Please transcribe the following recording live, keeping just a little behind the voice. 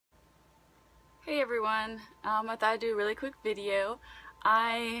Hey everyone, I thought I'd do a really quick video.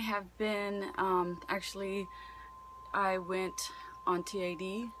 I have been, I went on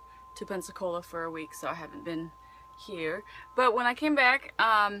TAD to Pensacola for a week, so I haven't been here. But when I came back,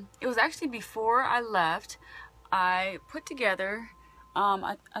 it was actually before I left, I put together,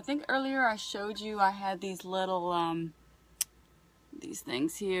 I think earlier I showed you I had these little, these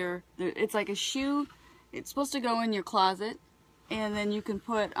things here. It's like a shoe. It's supposed to go in your closet, and then you can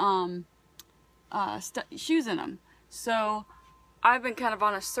put, shoes in them. So I've been kind of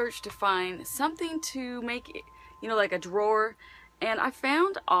on a search to find something to make it, you know, like a drawer, and I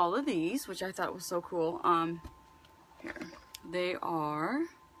found all of these, which I thought was so cool. Here they are,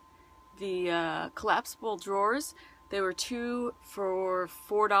 the collapsible drawers. They were two for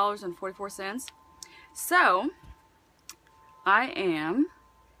 $4.44. So I am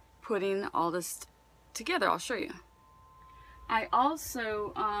putting all this together. I'll show you. I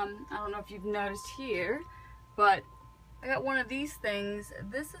also, I don't know if you've noticed here, but I got one of these things.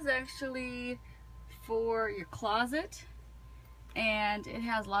 This is actually for your closet, and it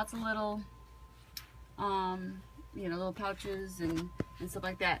has lots of little, you know, little pouches and stuff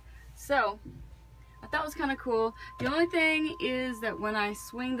like that. So I thought it was kind of cool. The only thing is that when I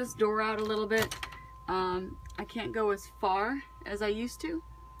swing this door out a little bit, I can't go as far as I used to.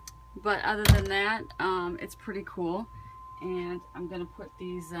 But other than that, it's pretty cool. And I'm gonna put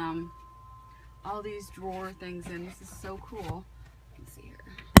these all these drawer things in. This is so cool. Let's see here.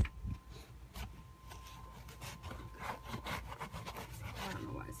 I don't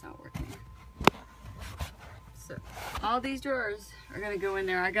know why it's not working. So all these drawers are gonna go in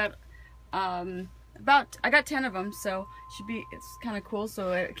there. I got I got 10 of them, so it's kind of cool.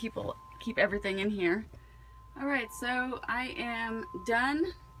 So I keep everything in here. All right, so I am done.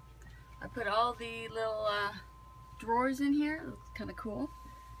 I put all the little drawers in here. It looks kind of cool.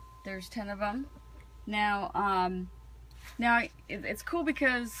 There's 10 of them. Now, it's cool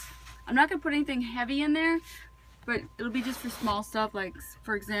because I'm not gonna put anything heavy in there, but it'll be just for small stuff. Like,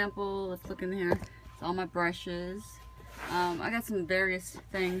 for example, let's look in here. It's all my brushes. I got some various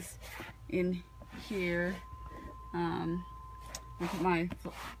things in here. With my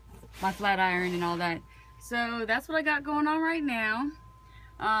flat iron and all that. So that's what I got going on right now.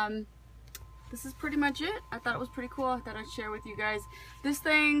 This is pretty much it. I thought it was pretty cool. I thought I'd share with you guys. This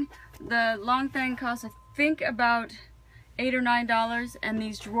thing, the long thing, costs I think about $8 or $9, and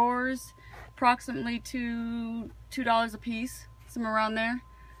these drawers approximately $2 a piece, somewhere around there.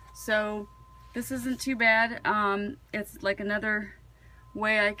 So this isn't too bad. It's like another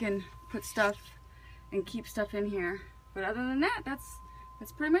way I can put stuff and keep stuff in here. But other than that, that's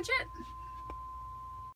pretty much it.